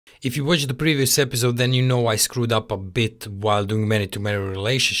If you watched the previous episode, then you know I screwed up a bit while doing many-to-many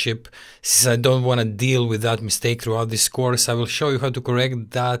relationship. Since I don't want to deal with that mistake throughout this course, I will show you how to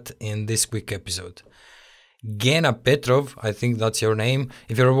correct that in this quick episode. Gena Petrov, I think that's your name.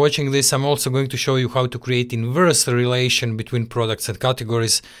 If you're watching this, I'm also going to show you how to create inverse relation between products and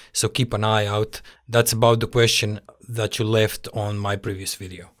categories, so keep an eye out. That's about the question that you left on my previous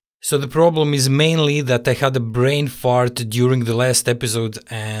video. So the problem is mainly that I had a brain fart during the last episode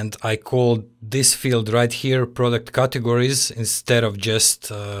and I called this field right here product categories instead of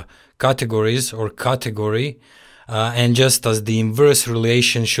just categories or category. And just as the inverse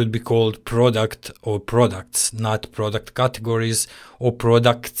relation should be called product or products, not product categories or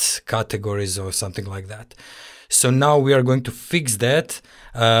products categories or something like that. So now we are going to fix that.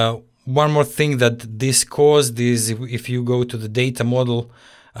 One more thing that this caused is if you go to the data model,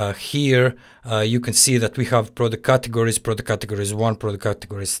 here you can see that we have product categories 1, product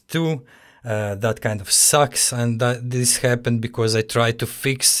categories 2. That kind of sucks, and this happened because I tried to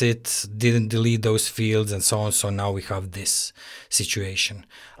fix it, didn't delete those fields and so on. So now we have this situation,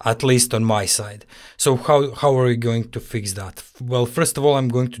 at least on my side. So how are we going to fix that? Well, first of all, I'm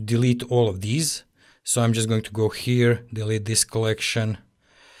going to delete all of these. So I'm just going to go here, delete this collection,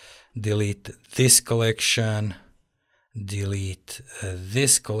 delete this collection, delete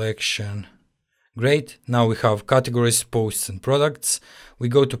this collection. Great. Now we have categories, posts, and products. We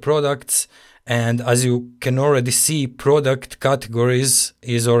go to products, and as you can already see, product categories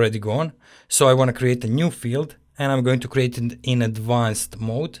is already gone. So I want to create a new field, and I'm going to create it in advanced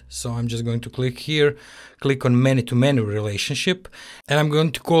mode. So I'm just going to click here, click on many-to-many relationship, and I'm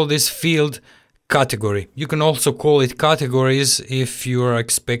going to call this field category. You can also call it categories if you are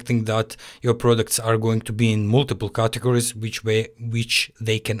expecting that your products are going to be in multiple categories, which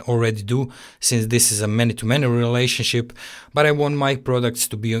they can already do since this is a many-to-many relationship. But I want my products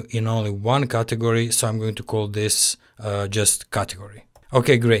to be in only one category, so I'm going to call this just category.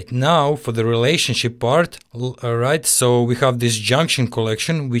 Okay, great. Now for the relationship part, alright, so we have this junction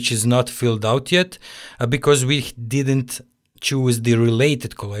collection, which is not filled out yet because we didn't choose the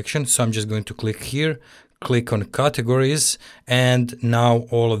related collection. So I'm just going to click here, click on categories, and now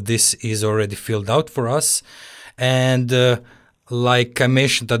all of this is already filled out for us. And like I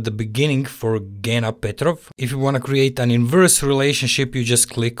mentioned at the beginning for Gena Petrov, if you want to create an inverse relationship, you just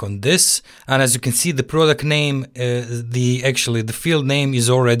click on this. And as you can see, the product name, the field name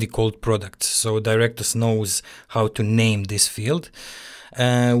is already called product. So Directus knows how to name this field.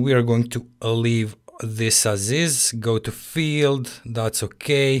 We are going to leave this as is, go to field, that's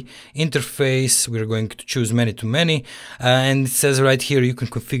okay. Interface, we're going to choose many-to-many, and it says right here you can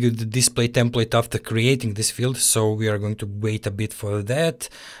configure the display template after creating this field, so we are going to wait a bit for that.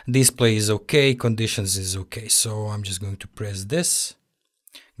 Display is okay, conditions is okay, so I'm just going to press this.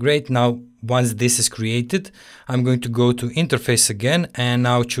 Great. Now once this is created, I'm going to go to interface again and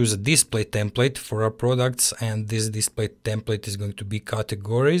now choose a display template for our products, and this display template is going to be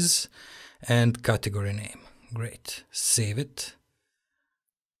categories and category name. Great. Save it.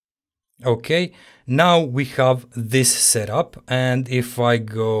 Okay, now we have this set up, and if I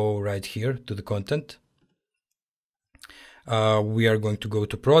go right here to the content, we are going to go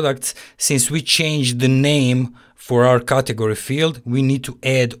to products. Since we changed the name for our category field, we need to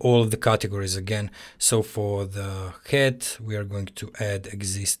add all of the categories again. So for the head, we are going to add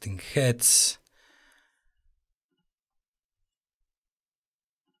existing heads.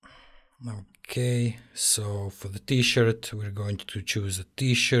 Okay, so for the t-shirt, we're going to choose a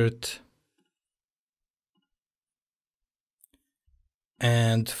t-shirt.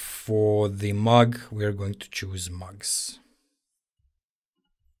 And for the mug, we're going to choose mugs.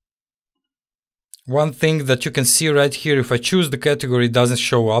 One thing that you can see right here, if I choose the category, it doesn't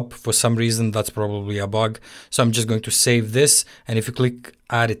show up for some reason. That's probably a bug. So I'm just going to save this. And if you click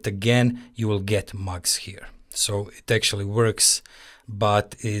add it again, you will get mugs here. So it actually works,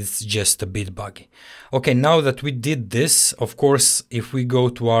 but it's just a bit buggy. Okay, now that we did this, of course, if we go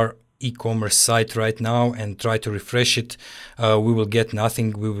to our e-commerce site right now and try to refresh it, we will get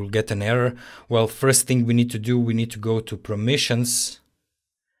nothing. We will get an error. Well, first thing we need to do, we need to go to permissions.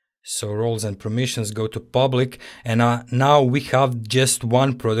 So roles and permissions, go to public, and now we have just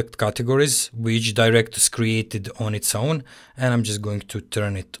one product categories which Directus created on its own, and I'm just going to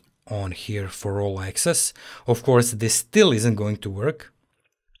turn it on here for all access. Of course, this still isn't going to work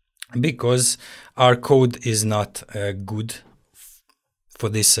because our code is not good for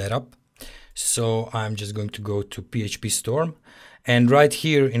this setup. So I'm just going to go to PHP Storm, and right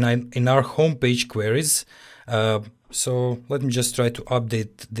here in our homepage queries, so let me just try to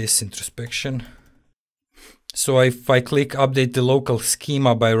update this introspection. So if I click update the local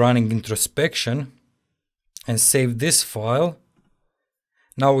schema by running introspection and save this file,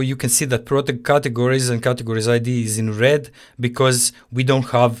 now you can see that product categories and categories ID is in red because we don't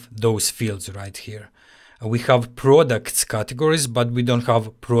have those fields right here. We have products categories, but we don't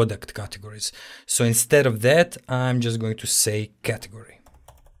have product categories. So instead of that, I'm just going to say category.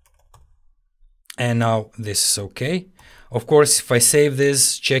 And now this is okay. Of course, if I save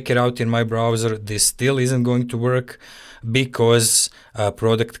this, check it out in my browser, this still isn't going to work because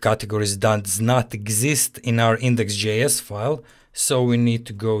product categories does not exist in our index.js file. So we need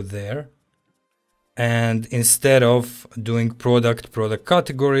to go there. And instead of doing product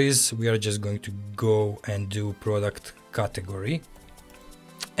categories, we are just going to go and do product category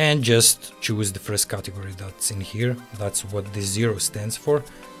and just choose the first category that's in here. That's what this 0 stands for.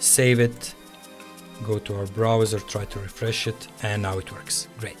 Save it. Go to our browser, try to refresh it, and now it works.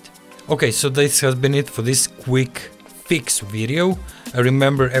 Great. Okay, so this has been it for this quick fix video.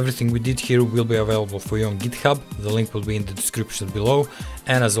 Remember, everything we did here will be available for you on GitHub. The link will be in the description below.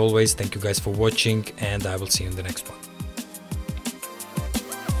 And as always, thank you guys for watching, and I will see you in the next one.